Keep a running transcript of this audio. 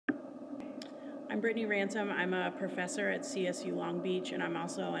I'm Brittany Ransom. I'm a professor at CSU Long Beach, and I'm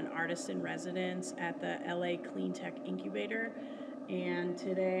also an artist in residence at the LA Clean Tech Incubator. And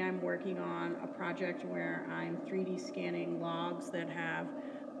today I'm working on a project where I'm 3D scanning logs that have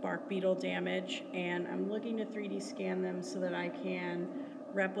bark beetle damage, and I'm looking to 3D scan them so that I can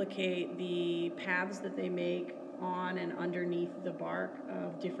replicate the paths that they make on and underneath the bark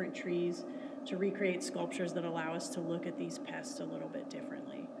of different trees to recreate sculptures that allow us to look at these pests a little bit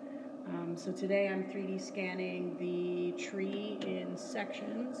differently. So today I'm 3D scanning the tree in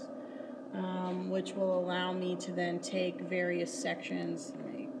sections, which will allow me to then take various sections,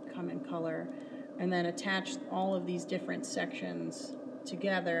 they come in color, and then attach all of these different sections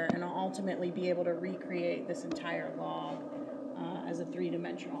together, and I'll ultimately be able to recreate this entire log as a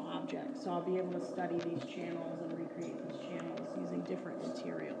three-dimensional object. So I'll be able to study these channels and recreate these channels using different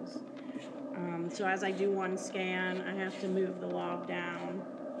materials. So as I do one scan, I have to move the log down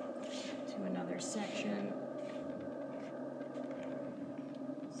to another section.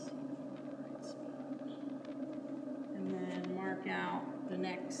 And then mark out the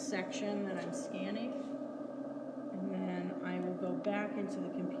next section that I'm scanning. And then I will go back into the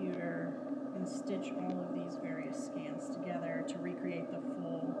computer and stitch all of these various scans together to recreate the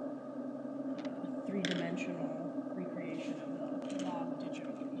full three-dimensional recreation of the log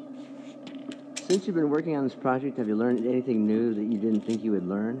digitally. Since you've been working on this project, have you learned anything new that you didn't think you would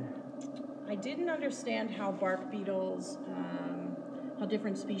learn? I didn't understand how bark beetles, how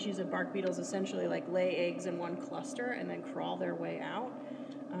different species of bark beetles essentially like lay eggs in one cluster and then crawl their way out.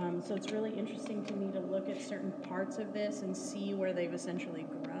 So it's really interesting to me to look at certain parts of this and see where they've essentially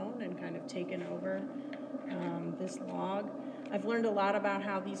grown and kind of taken over this log. I've learned a lot about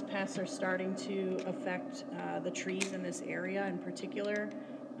how these pests are starting to affect the trees in this area in particular,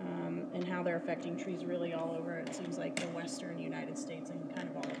 and how they're affecting trees really all over, it seems like, the western United States and kind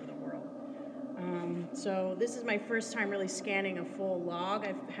of all over the world. So this is my first time really scanning a full log.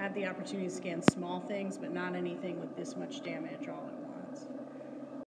 I've had the opportunity to scan small things, but not anything with this much damage all at once.